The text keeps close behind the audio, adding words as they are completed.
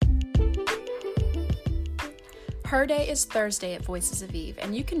Her Day is Thursday at Voices of Eve,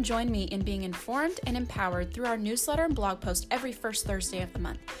 and you can join me in being informed and empowered through our newsletter and blog post every first Thursday of the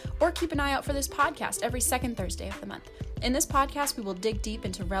month, or keep an eye out for this podcast every second Thursday of the month. In this podcast, we will dig deep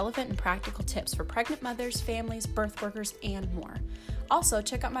into relevant and practical tips for pregnant mothers, families, birth workers, and more. Also,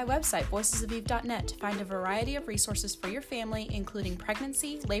 check out my website, voicesofeve.net, to find a variety of resources for your family, including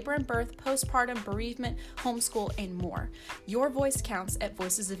pregnancy, labor and birth, postpartum, bereavement, homeschool, and more. Your voice counts at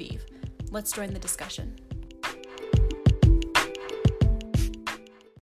Voices of Eve. Let's join the discussion.